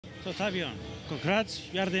So Tavion, congrats,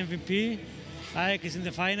 you are the MVP. AEK is in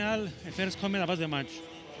the final. First comment about the match.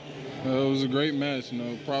 It was a great match. You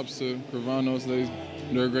know, props to ΚΕΡΑΥΝΟΣ.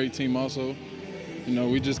 They're a great team also. You know,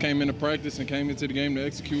 we just came into practice and came into the game to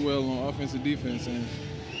execute well on offense and defense, and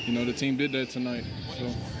you know the team did that tonight. So.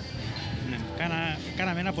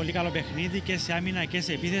 Κάναμε ένα πολύ καλό παιχνίδι και σε άμυνα και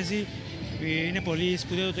σε επίθεση. Είναι πολύ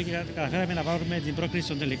σπουδαίο ότι καταφέραμε να πάρουμε την πρόκριση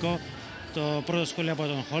στον τελικό. Το πρώτο σχόλιο από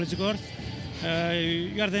τον ΧΟΛΙΝΣΓΟΡΘ.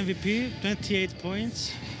 You are the MVP, 28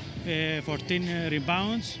 points, 14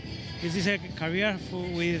 rebounds. Is this a career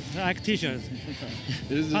with AEK t-shirt?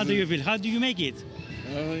 How do you feel? How do you make it?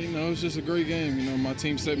 You know, it's just a great game. You know, my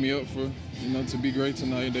team set me up for, you know, to be great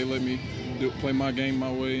tonight. They let me play my game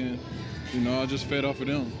my way, and you know, I just fed off of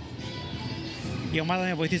them. Η ομάδα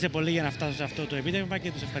με βοήθησε πολύ για να φτάσω σε αυτό το επίτευγμα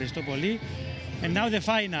και τους ευχαριστώ πολύ. And now the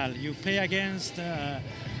final. You play against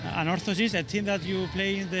Anorthosis, a team that you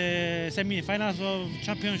play in the semi-finals of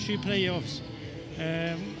championship playoffs.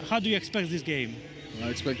 How do you expect this game? I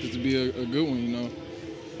expect it to be a good one. You know,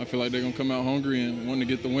 I feel like they're gonna come out hungry and want to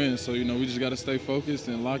get the win. So you know, we just got to stay focused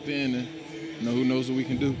and locked in, and you know, who knows what we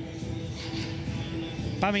can do.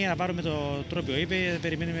 Πάμε για να πάρουμε το τρόπαιο. Είπε,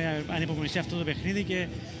 περιμένουμε ανυπομονησία αυτό το παιχνίδι και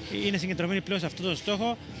είναι συγκεντρωμένοι πλέον σε αυτό το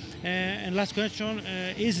στόχο. And last question,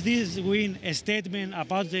 is this win a statement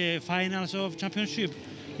about the finals of championship?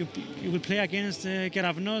 You will play against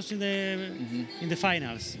ΚΕΡΑΥΝΟΣ in the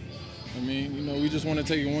finals. I mean, you know, we just want to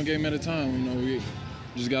take it one game at a time. You know, we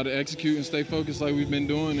just got to execute and stay focused like we've been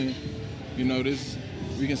doing. And you know,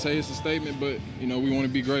 we can say it's a statement, but you know, we want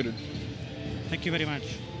to be greater. Thank you very much.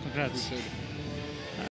 Congrats.